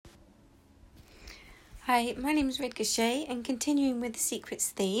Hi, my name is Ridka Shea, and continuing with the secrets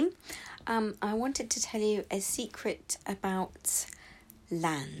theme, I wanted to tell you a secret about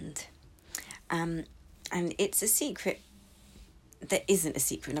land. And it's a secret that isn't a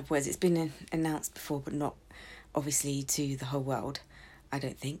secret. In other words, it's been announced before, but not obviously to the whole world, I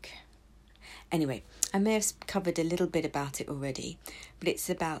don't think. Anyway, I may have covered a little bit about it already, but it's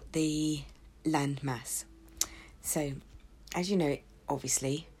about the land mass. So, as you know,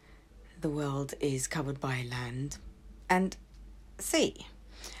 obviously, the world is covered by land and sea.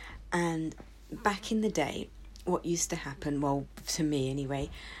 And back in the day, what used to happen, well, to me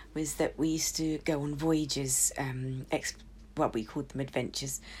anyway, was that we used to go on voyages, what we called them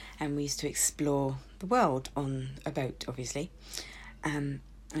adventures, and we used to explore the world on a boat, obviously. And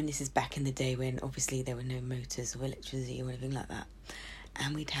this is back in the day when obviously there were no motors or electricity or anything like that.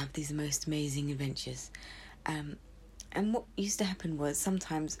 And we'd have these most amazing adventures. And what used to happen was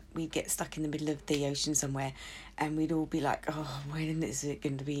sometimes we'd get stuck in the middle of the ocean somewhere and we'd all be like, oh, when is it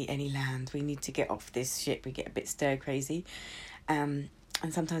going to be any land? We need to get off this ship. We get a bit stir crazy. And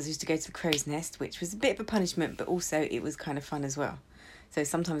sometimes we used to go to the crow's nest, which was a bit of a punishment, but also it was kind of fun as well. So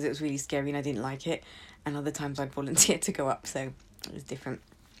sometimes it was really scary and I didn't like it. And other times I'd volunteer to go up, so it was different.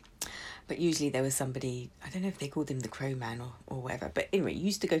 But usually there was somebody, I don't know if they called him the Crow Man or whatever. But anyway, you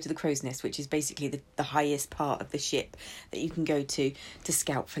used to go to the crow's nest, which is basically the highest part of the ship that you can go to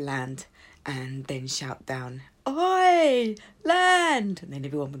scout for land and then shout down, "Oi, land!" And then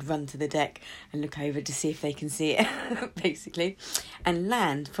everyone would run to the deck and look over to see if they can see it, basically. And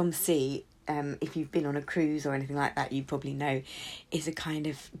land from the sea, if you've been on a cruise or anything like that, you probably know, is a kind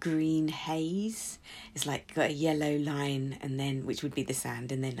of green haze. It's like got a yellow line, and then which would be the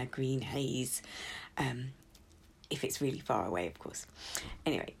sand, and then a green haze, if it's really far away, of course.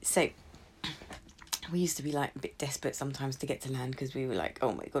 Anyway, so we used to be like a bit desperate sometimes to get to land because we were like,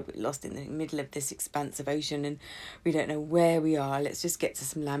 oh my God, we're lost in the middle of this expanse of ocean and we don't know where we are. Let's just get to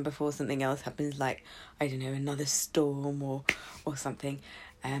some land before something else happens, like, I don't know, another storm or something.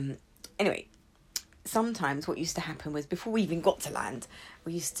 Anyway, sometimes what used to happen was before we even got to land,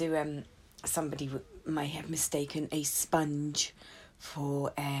 we used to, somebody may have mistaken a sponge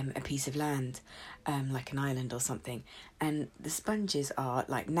for a piece of land, like an island or something. And the sponges are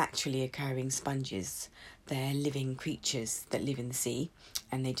like naturally occurring sponges. They're living creatures that live in the sea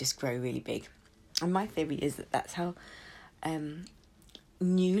and they just grow really big. And my theory is that that's how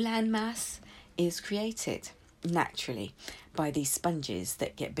new land mass is created naturally, by these sponges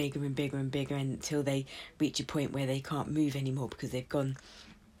that get bigger and bigger and bigger until they reach a point where they can't move anymore because they've gone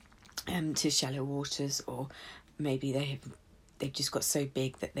to shallow waters, or maybe they've just got so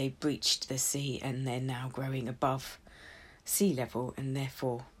big that they breached the sea and they're now growing above sea level, and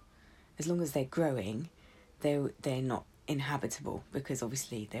therefore as long as they're growing they're not inhabitable, because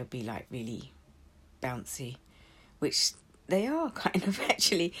obviously they'll be like really bouncy, which they are kind of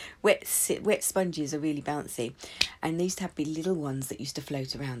actually. Wet sponges are really bouncy, and they used to have be little ones that used to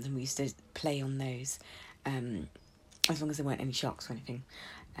float around, and we used to play on those, as long as there weren't any sharks or anything,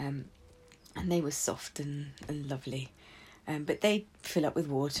 and they were soft and lovely, but they fill up with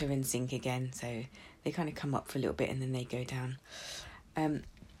water and sink again, so they kind of come up for a little bit and then they go down.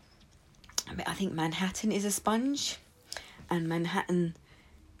 I think Manhattan is a sponge, and Manhattan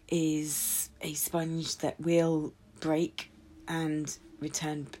is a sponge that will break and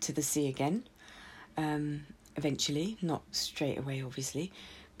return to the sea again, eventually, not straight away obviously,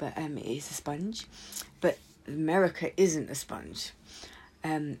 but it is a sponge. But America isn't a sponge.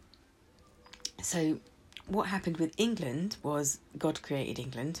 So what happened with England was God created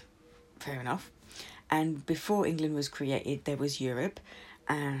England, fair enough, and before England was created there was Europe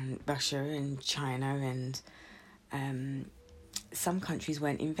and Russia and China, and some countries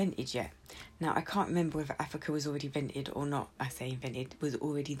weren't invented yet. Now, I can't remember whether Africa was already invented or not. I say invented, was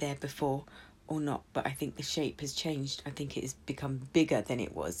already there before or not, but I think the shape has changed. I think it has become bigger than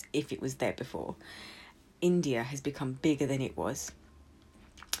it was, if it was there before. India has become bigger than it was.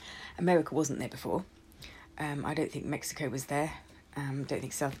 America wasn't there before. I don't think Mexico was there. I don't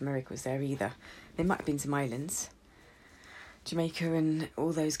think South America was there either. There might have been some islands. Jamaica and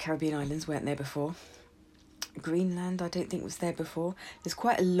all those Caribbean islands weren't there before. Greenland, I don't think was there before. There's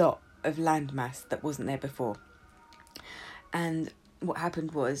quite a lot of land mass that wasn't there before. And what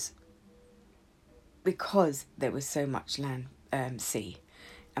happened was, because there was so much land, sea,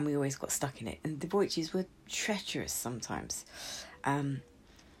 and we always got stuck in it, and the voyages were treacherous sometimes,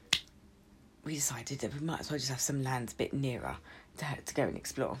 we decided that we might as well just have some land a bit nearer to go and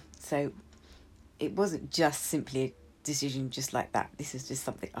explore. So it wasn't just simply a decision just like that. This is just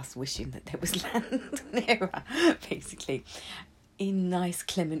something us wishing that there was land nearer, basically, in nice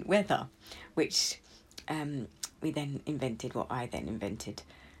clement weather, which I then invented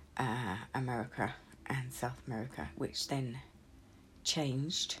America and South America, which then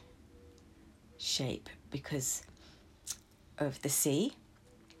changed shape because of the sea,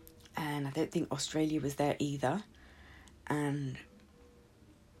 and I don't think Australia was there either. And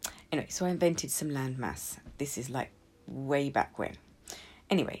anyway, so I invented some landmass. This is like way back when.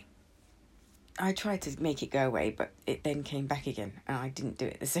 Anyway, I tried to make it go away, but it then came back again, and I didn't do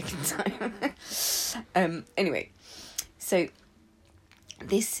it the second time. Anyway, so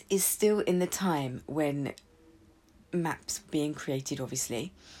this is still in the time when maps were being created,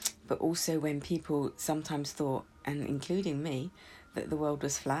 obviously, but also when people sometimes thought, and including me, that the world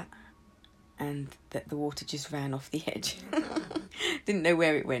was flat and that the water just ran off the edge. Didn't know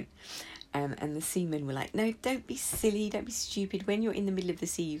where it went. And the seamen were like, no, don't be silly, don't be stupid. When you're in the middle of the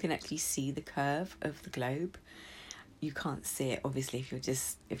sea, you can actually see the curve of the globe. You can't see it, obviously,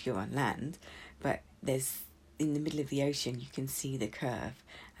 if you're on land, but in the middle of the ocean, you can see the curve,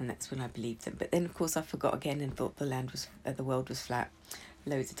 and that's when I believed them. But then, of course, I forgot again and thought the world was flat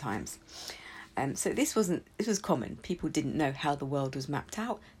loads of times. So this was common. People didn't know how the world was mapped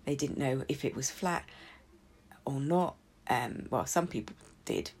out. They didn't know if it was flat or not. Well, some people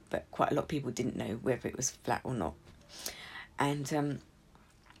did, but quite a lot of people didn't know whether it was flat or not. And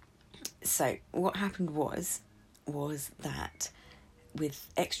so what happened was that with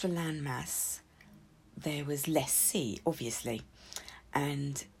extra land mass, there was less sea, obviously.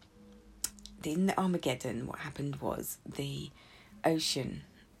 And in the Armageddon, what happened was the ocean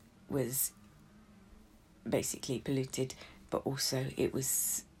was basically polluted, but also it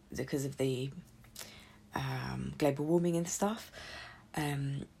was because of the global warming and stuff.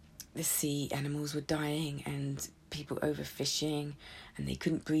 The sea animals were dying and people overfishing, and they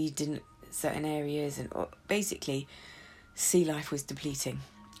couldn't breed in certain areas, and basically sea life was depleting.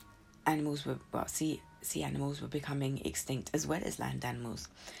 Sea animals were becoming extinct as well as land animals.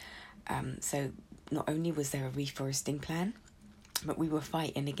 So not only was there a reforesting plan, but we were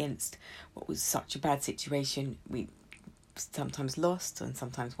fighting against what was such a bad situation. We sometimes lost and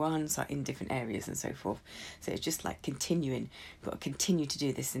sometimes won, so in different areas and so forth. So it's just like continuing. We've got to continue to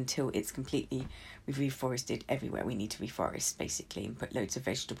do this until it's completely, we've reforested everywhere. We need to reforest, basically, and put loads of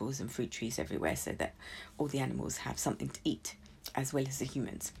vegetables and fruit trees everywhere so that all the animals have something to eat, as well as the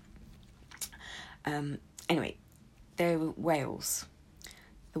humans. Anyway, there were whales.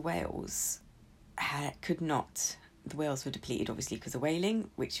 The whales the whales were depleted, obviously, because of whaling,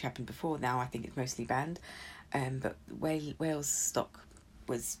 which happened before. Now I think it's mostly banned. But whales stock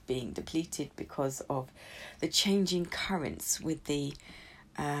was being depleted because of the changing currents with the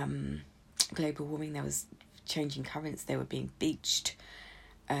global warming. There was changing currents. They were being beached.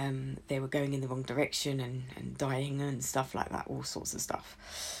 They were going in the wrong direction and dying and stuff like that, all sorts of stuff.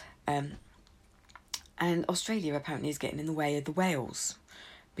 And Australia apparently is getting in the way of the whales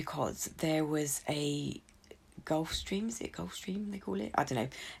because there was a Gulf Stream, is it Gulf Stream they call it? I don't know.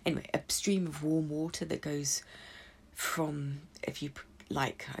 Anyway, a stream of warm water that goes from, if you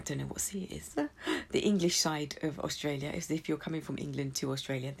like, I don't know what sea it is, the English side of Australia, as if you're coming from England to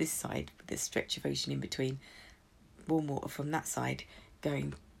Australia, this side, with this stretch of ocean in between, warm water from that side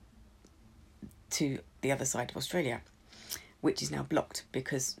going to the other side of Australia, which is now blocked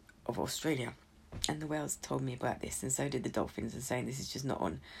because of Australia. And the whales told me about this, and so did the dolphins, and saying this is just not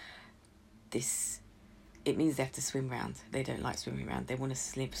on this. It means they have to swim round. They don't like swimming around. They want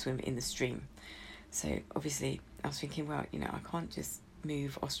to swim in the stream. So obviously I was thinking, well, I can't just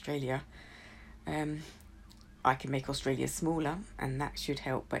move Australia. I can make Australia smaller and that should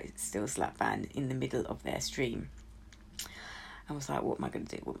help, but it's still slap bang in the middle of their stream. I was like, what am I going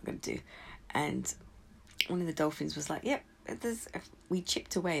to do? And one of the dolphins was like, yep, we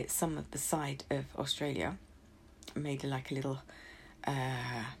chipped away at some of the side of Australia, made like a little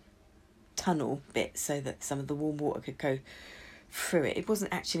tunnel bit so that some of the warm water could go through it. It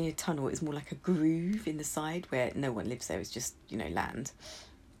wasn't actually a tunnel, it was more like a groove in the side where no one lives there, it's just, land.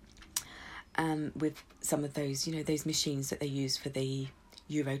 With some of those, those machines that they use for the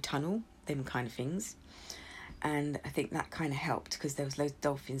Eurotunnel, them kind of things. And I think that kind of helped because there was loads of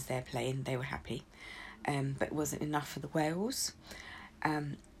dolphins there playing, they were happy. But it wasn't enough for the whales.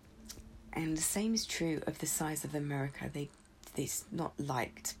 And the same is true of the size of America. It's not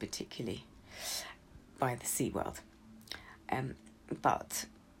liked particularly by the sea world. But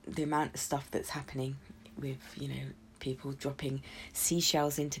the amount of stuff that's happening with, people dropping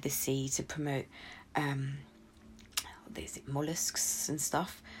seashells into the sea to promote mollusks and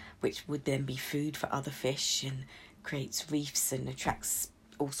stuff, which would then be food for other fish and creates reefs and attracts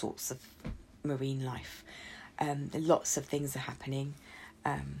all sorts of marine life. Lots of things are happening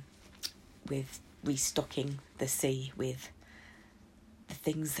with restocking the sea with the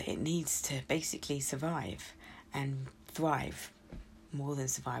things that it needs to basically survive and thrive. More than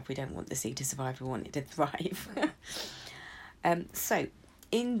survive. We don't want the sea to survive, we want it to thrive. So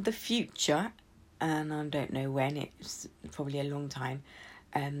in the future, and I don't know when, it's probably a long time,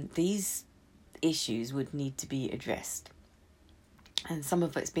 these issues would need to be addressed. And some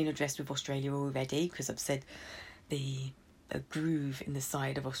of it's been addressed with Australia already, because I've said the groove in the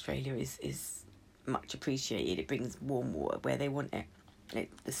side of Australia is much appreciated. It brings warm water where they want it,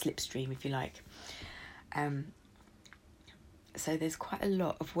 the slipstream, if you like. So there's quite a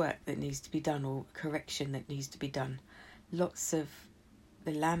lot of work that needs to be done, or correction that needs to be done. Lots of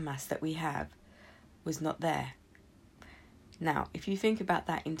the landmass that we have was not there. Now, if you think about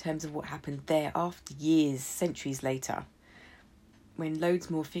that in terms of what happened there after years, centuries later, when loads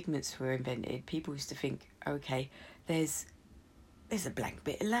more figments were invented, people used to think, okay, there's a blank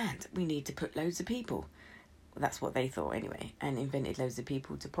bit of land, we need to put loads of people. Well, that's what they thought anyway, and invented loads of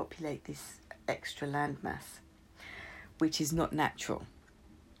people to populate this extra landmass, which is not natural.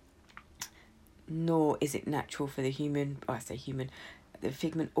 Nor is it natural for the the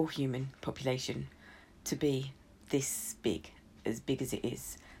figment or human population to be this big as it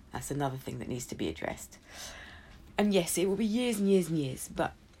is. That's another thing that needs to be addressed. And yes, it will be years and years and years,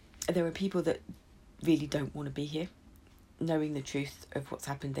 but there are people that really don't want to be here. Knowing the truth of what's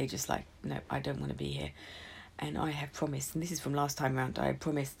happened, they just like, no, I don't want to be here. And I have promised, and this is from last time round, I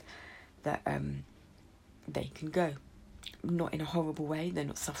promised that they can go. Not in a horrible way, they're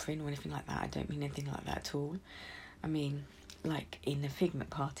not suffering or anything like that. I don't mean anything like that at all. I mean, like in a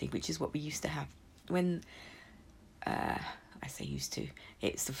figment party, which is what we used to have. When, I say used to,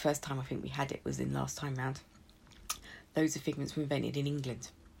 it's the first time I think we had it was in last time round. Loads of figments were invented in England.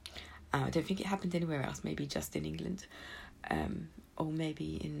 I don't think it happened anywhere else, maybe just in England. Or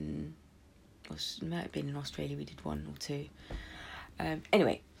maybe it might have been in Australia, we did one or two.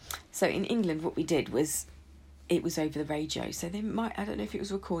 Anyway, so in England what we did was, it was over the radio, so I don't know if it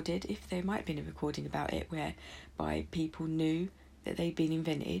was recorded, if there might have been a recording about it whereby people knew that they'd been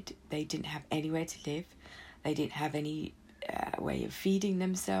invented, they didn't have anywhere to live, they didn't have any way of feeding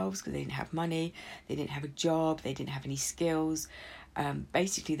themselves because they didn't have money, they didn't have a job, they didn't have any skills.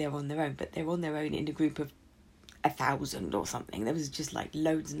 Basically they're on their own, but they're on their own in a group of 1,000 or something. There was just like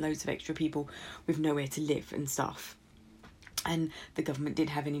loads and loads of extra people with nowhere to live and stuff. And the government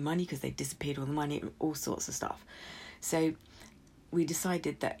didn't have any money because they disappeared all the money and all sorts of stuff. So we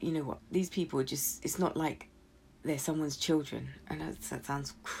decided that, you know what, these people are just, it's not like they're someone's children. And that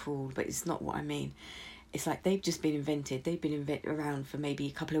sounds cruel, but it's not what I mean. It's like they've just been invented. They've been around for maybe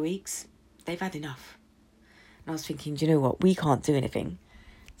a couple of weeks. They've had enough. And I was thinking, do you know what, we can't do anything.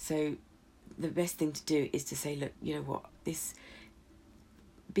 So the best thing to do is to say, look, you know what, this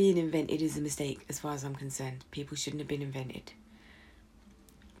being invented is a mistake as far as I'm concerned. People shouldn't have been invented.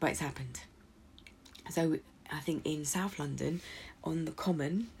 But it's happened. So I think in South London, on the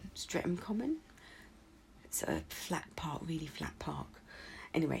Common, Streatham Common, it's a flat park, really flat park.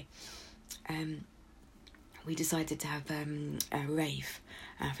 Anyway, we decided to have a rave.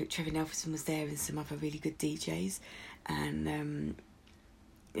 I think Trevor Nelson was there and some other really good DJs. And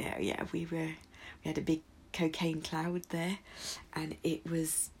we had a big cocaine cloud there, and it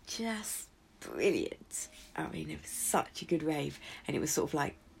was just brilliant. I mean, it was such a good rave, and it was sort of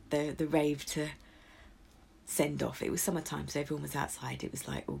like the rave to send off. It was summertime, so everyone was outside. It was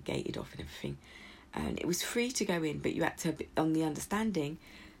like all gated off and everything, and it was free to go in, but you had to, on the understanding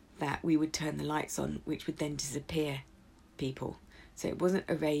that we would turn the lights on, which would then disappear people. So it wasn't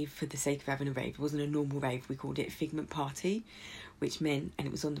a rave for the sake of having a rave. It wasn't a normal rave. We called it a figment party, which meant, and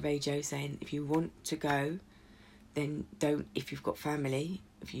it was on the radio saying, if you want to go, then don't, if you've got family,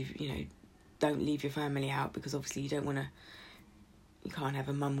 don't leave your family out, because obviously you can't have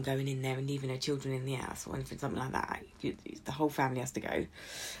a mum going in there and leaving her children in the house or anything, something like that. The whole family has to go.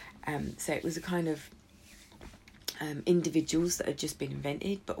 So it was a kind of individuals that had just been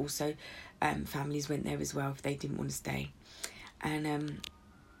invented, but also families went there as well if they didn't want to stay. And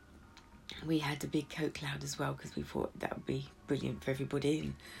we had a big coke cloud as well, because we thought that would be brilliant for everybody,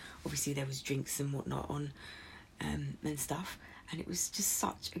 and obviously there was drinks and whatnot on and stuff, and it was just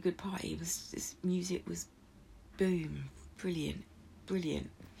such a good party. It was just, music was boom, brilliant,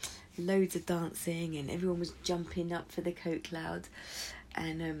 loads of dancing, and everyone was jumping up for the coke cloud.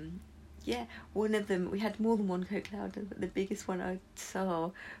 And one of them, we had more than one coke cloud, but the biggest one I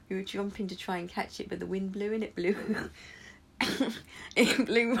saw, we were jumping to try and catch it, but the wind blew and it blew it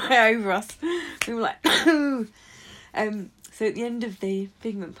blew right over us. We were like, no. So at the end of the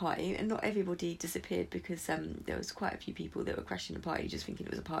Figment party, and not everybody disappeared because there was quite a few people that were crashing the party just thinking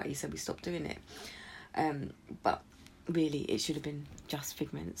it was a party, so we stopped doing it. But really, it should have been just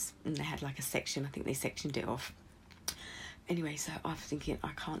Figments, and they had like a section. I think they sectioned it off. Anyway, so I was thinking,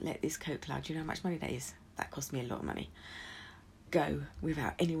 I can't let this coat cloud. Do you know how much money that is? That cost me a lot of money. Go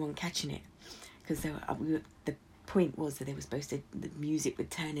without anyone catching it, because the point was that they were supposed to, the music would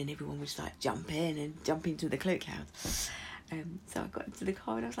turn and everyone would just like jump in and jump into the coat cloud. So I got into the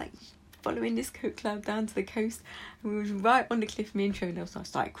car and I was like following this coat cloud down to the coast, and we was right on the cliff, me and Trevor, and I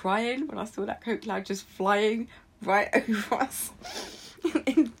started crying when I saw that coat cloud just flying right over us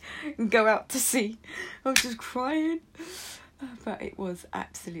and go out to sea. I was just crying. But it was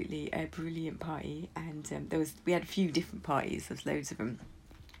absolutely a brilliant party, and we had a few different parties. There's loads of them,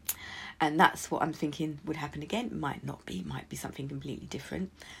 and that's what I'm thinking would happen again. Might not be, might be something completely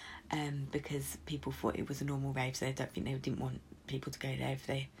different, because people thought it was a normal rave, so I don't think they didn't want people to go there if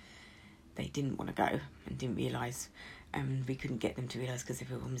they didn't want to go and didn't realise, and we couldn't get them to realise because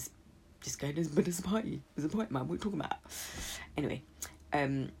everyone was just going, but it's a party, man, what are you talking about? Anyway,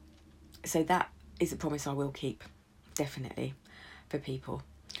 so that is a promise I will keep. Definitely, for people,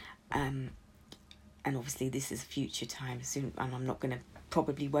 and obviously this is future time soon, and I'm not going to,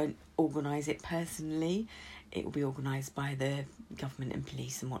 probably won't organise it personally. It will be organised by the government and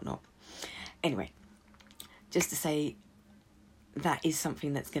police and whatnot. Anyway, just to say, that is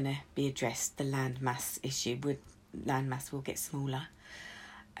something that's going to be addressed. The land mass issue, land mass will get smaller,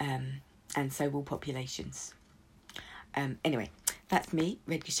 and so will populations. Anyway, that's me,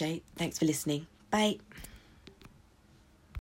 Red Crochet. Thanks for listening. Bye.